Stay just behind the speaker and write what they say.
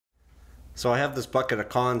So I have this bucket of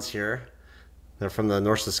cons here. They're from the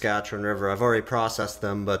North Saskatchewan River. I've already processed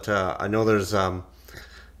them, but I know there's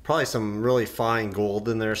probably some really fine gold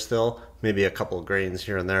in there still. Maybe a couple of grains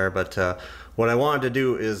here and there, but what I wanted to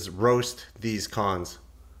do is roast these cons.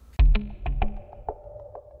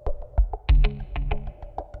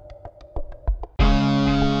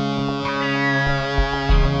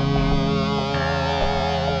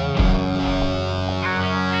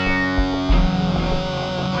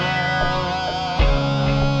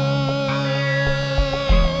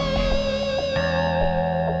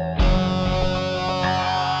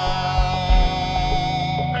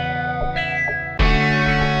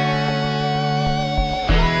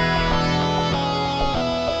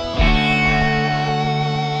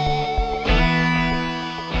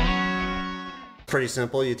 Pretty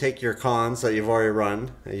simple. You take your cons that you've already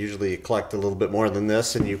run. I usually collect a little bit more than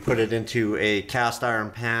this, and you put it into a cast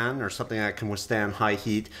iron pan or something that can withstand high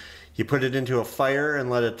heat. You put it into a fire and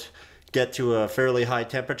let it get to a fairly high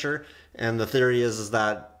temperature, and the theory is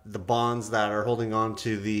that the bonds that are holding on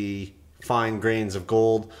to the fine grains of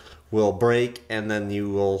gold will break, and then you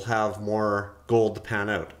will have more gold to pan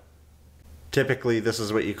out. Typically this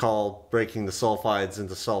is what you call breaking the sulfides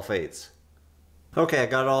into sulfates. Okay, I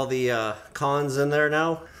got all the cons in there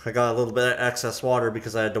now. I got a little bit of excess water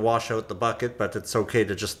because I had to wash out the bucket, but it's okay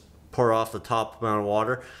to just pour off the top amount of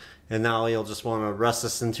water. And now you'll just want to rest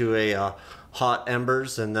this into a hot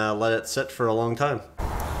embers and let it sit for a long time.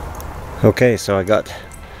 Okay, so I got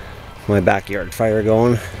my backyard fire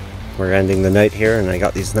going. We're ending the night here and I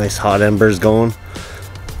got these nice hot embers going.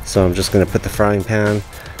 So I'm just going to put the frying pan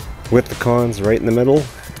with the cons right in the middle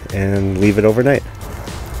and leave it overnight.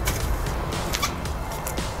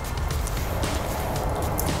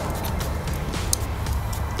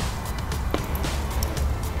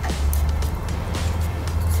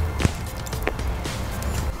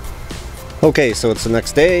 Okay, so it's the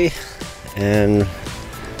next day and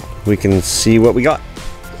we can see what we got.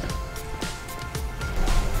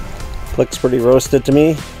 Looks pretty roasted to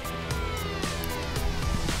me.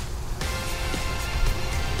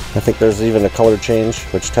 I think there's even a color change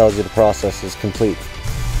which tells you the process is complete.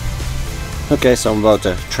 Okay, so I'm about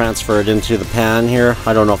to transfer it into the pan here.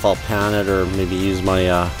 I don't know if I'll pan it or maybe use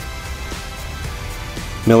my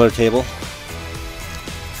miller table.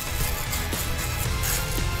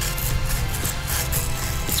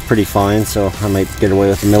 Pretty fine, so I might get away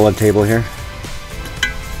with the millet table here.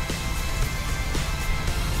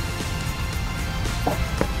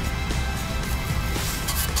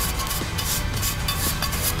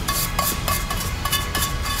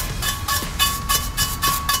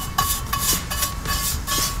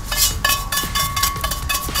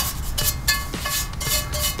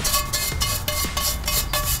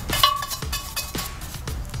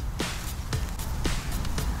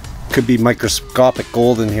 Could be microscopic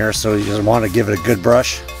gold in here, so you just want to give it a good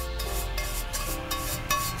brush.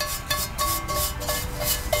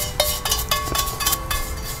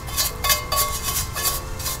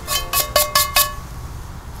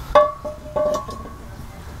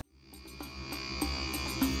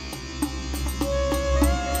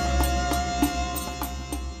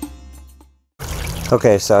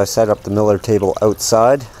 Okay, so I set up the miller table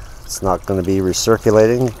outside. It's not going to be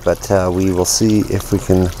recirculating, but we will see if we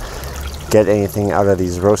can get anything out of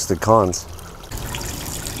these roasted cons.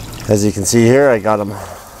 As you can see here, I got them,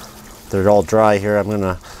 they're all dry here. I'm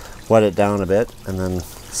gonna wet it down a bit and then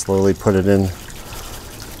slowly put it in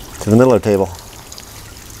to the miller table.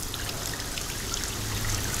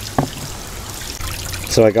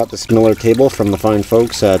 So I got this miller table from the fine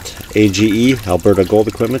folks at AGE, Alberta Gold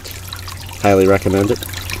Equipment. Highly recommend it.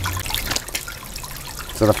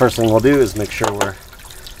 So the first thing we'll do is make sure we're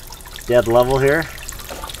dead level here.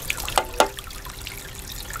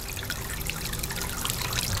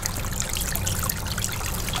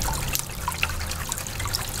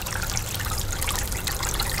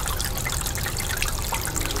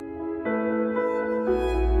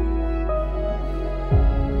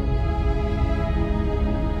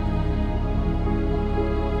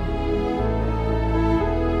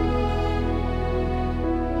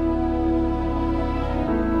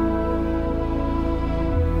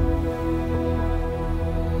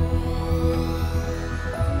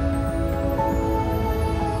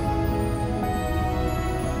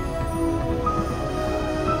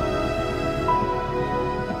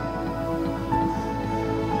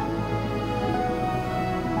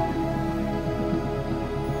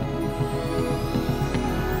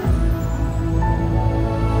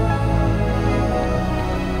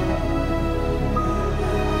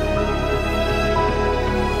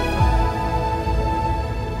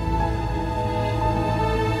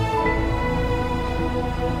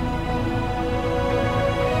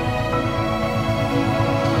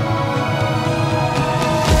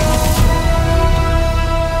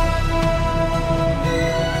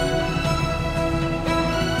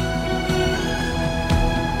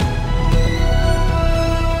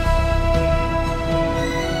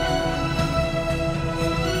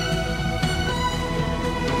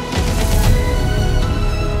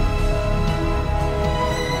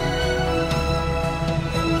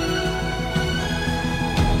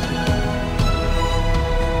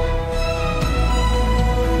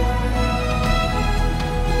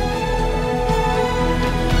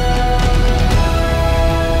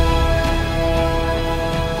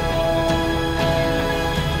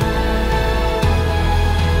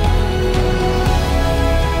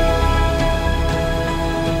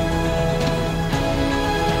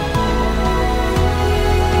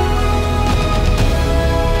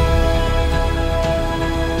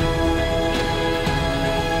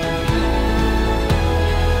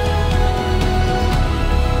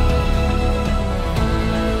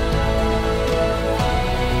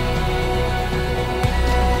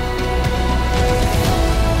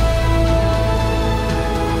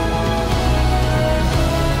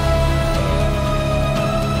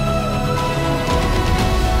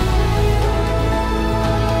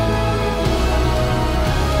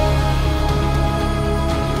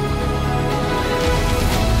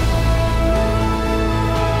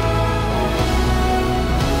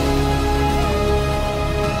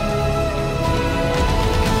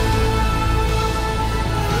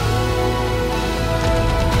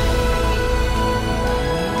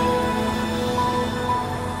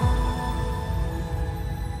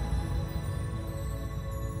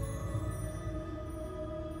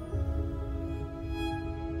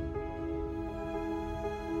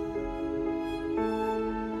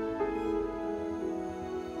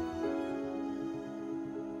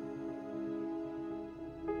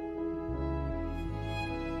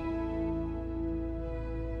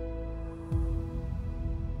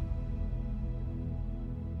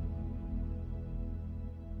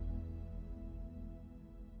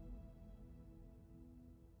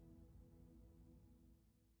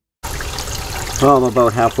 Well, I'm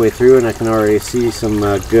about halfway through and I can already see some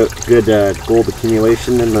good gold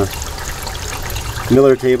accumulation in the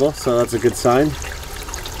Miller table, so that's a good sign.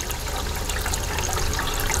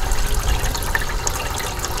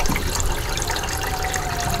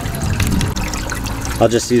 I'll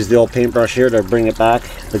just use the old paintbrush here to bring it back,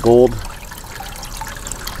 the gold,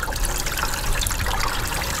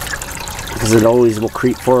 because it always will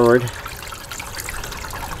creep forward.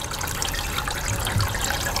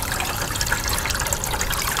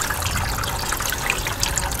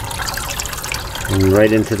 And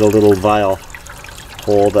right into the little vial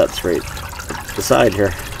hole that's right beside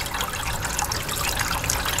here.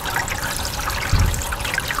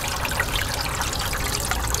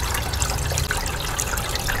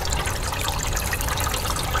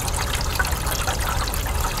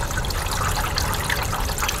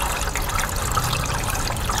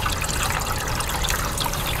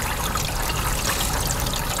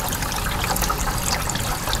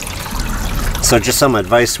 So just some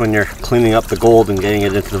advice when you're cleaning up the gold and getting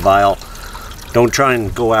it into the vial, don't try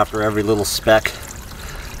and go after every little speck.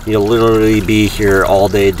 You'll literally be here all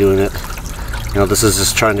day doing it. You know, this is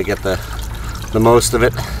just trying to get the most of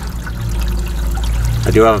it.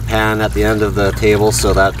 I do have a pan at the end of the table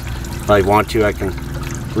so that if I want to, I can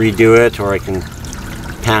redo it or I can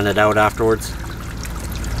pan it out afterwards.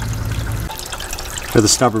 For the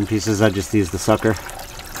stubborn pieces, I just use the sucker.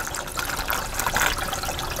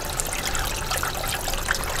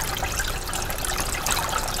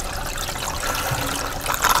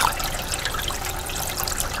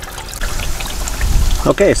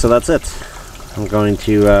 Okay, so that's it. I'm going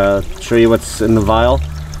to show you what's in the vial.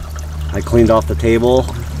 I cleaned off the table,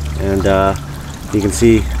 and you can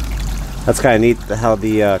see that's kind of neat how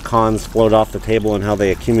the cons float off the table and how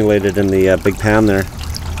they accumulated in the big pan there.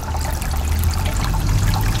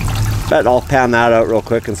 But I'll pan that out real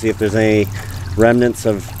quick and see if there's any remnants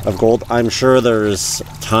of gold. I'm sure there's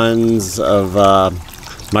tons of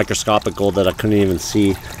microscopic gold that I couldn't even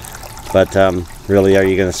see. But really, are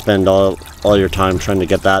you going to spend all your time trying to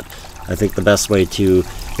get that? I think the best way to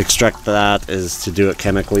extract that is to do it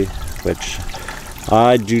chemically, which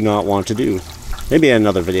I do not want to do. Maybe in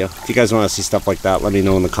another video. If you guys want to see stuff like that, let me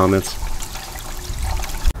know in the comments.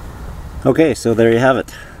 Okay, so there you have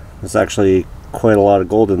it. There's actually quite a lot of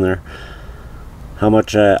gold in there. How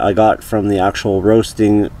much I got from the actual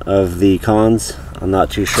roasting of the cons, I'm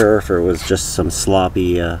not too sure if it was just some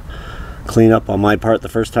sloppy cleanup on my part the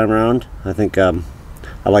first time around. I think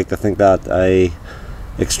I like to think that I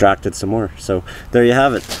extracted some more. So there you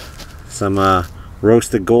have it, some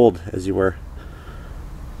roasted gold, as you were.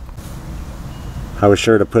 I was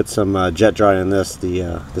sure to put some jet dry on this.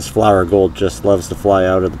 This flour gold just loves to fly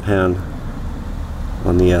out of the pan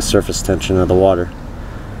on the surface tension of the water.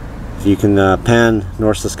 If you can pan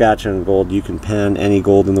North Saskatchewan gold, you can pan any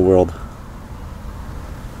gold in the world.